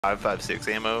5.56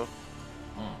 ammo.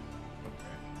 Oh, okay.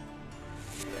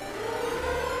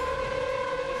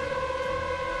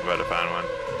 I'm about to find one.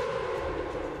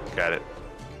 Got it.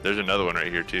 There's another one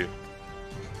right here too.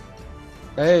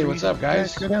 Hey, what's up,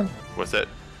 guys? What's that,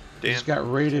 Dan? Just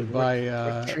got raided by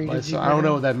so I don't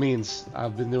know what that means.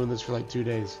 I've been doing this for like 2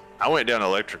 days. I went down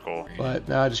electrical. But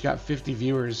now I just got 50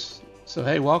 viewers. So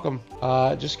hey, welcome.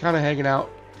 Just kind of hanging out,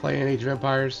 playing Age of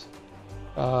Empires.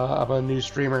 I'm a new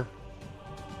streamer.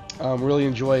 Really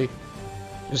enjoy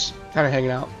just kind of hanging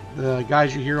out. The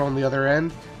guys you hear on the other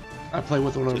end, I play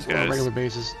with on a regular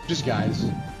basis. Just guys.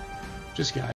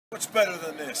 Just guys. What's better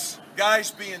than this? Guys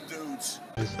being dudes.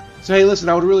 So hey, listen,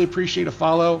 I would really appreciate a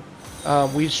follow.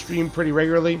 We stream pretty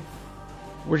regularly.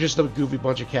 We're just a goofy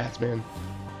bunch of cats, man.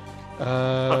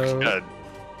 Oh, God.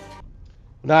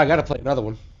 Nah, I gotta play another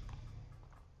one.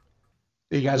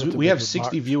 Hey guys, we have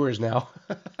 60 viewers now.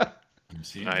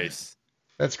 Nice.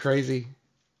 That's crazy.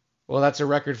 Well, that's a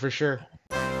record for sure.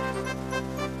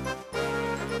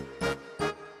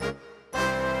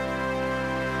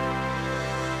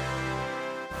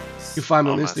 You find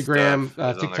me on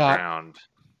Instagram, TikTok.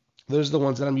 Those are the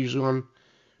ones that I'm usually on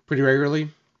pretty regularly.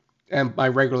 And by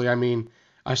regularly, I mean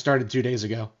I started 2 days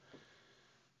ago.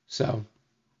 So.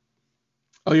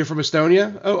 Oh, you're from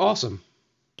Estonia? Oh, awesome.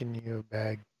 Getting you a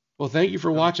bag. Well, thank you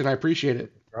for watching. I appreciate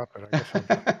it. Drop it. I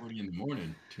guess 40 in the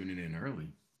morning, tuning in early.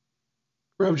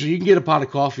 Roger, you can get a pot of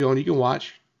coffee on. You can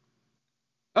watch.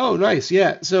 Oh, nice.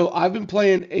 Yeah. So I've been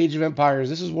playing Age of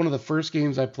Empires. This is one of the first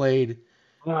games I played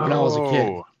when I was a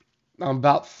kid. I'm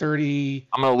about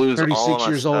 36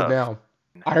 years old now.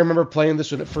 I remember playing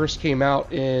this when it first came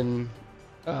out in,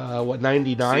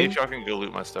 99? See if y'all can go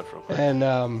loot my stuff real quick. And,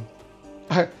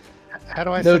 how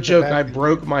do I no joke, I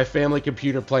broke my family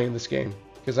computer playing this game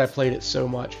because I played it so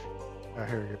much. Oh,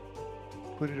 here we go.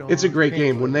 Put it on. It's a great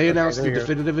game. When they announced the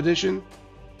definitive edition,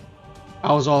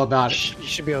 I was all about it. You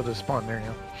should be able to spawn there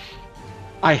now.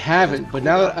 I haven't, but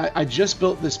now that I just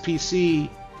built this PC,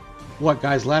 what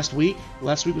guys, last week?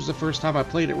 Last week was the first time I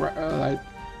played it. I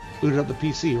booted up the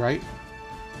PC, right?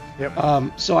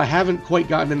 Yep. So I haven't quite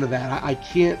gotten into that. I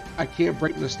can't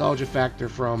break the nostalgia factor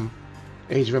from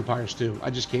Age of Empires 2.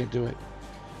 I just can't do it.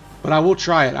 But I will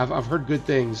try it. I've heard good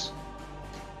things.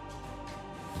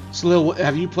 Salil,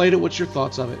 have you played it? What's your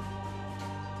thoughts of it?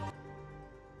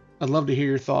 I'd love to hear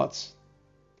your thoughts.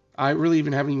 I really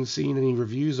even haven't even seen any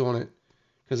reviews on it.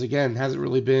 Because again, it hasn't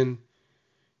really been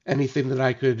anything that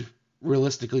I could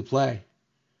realistically play.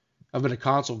 I've been a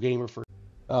console gamer for...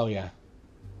 Oh, yeah.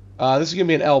 This is going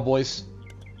to be an L, boys.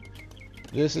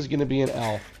 This is going to be an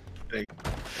L.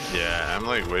 Yeah, I'm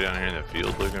like way down here in the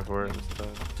field looking for it and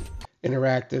stuff.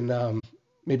 Interact and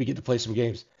maybe get to play some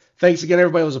games. Thanks again,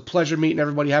 everybody. It was a pleasure meeting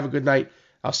everybody. Have a good night.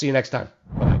 I'll see you next time.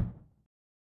 Bye.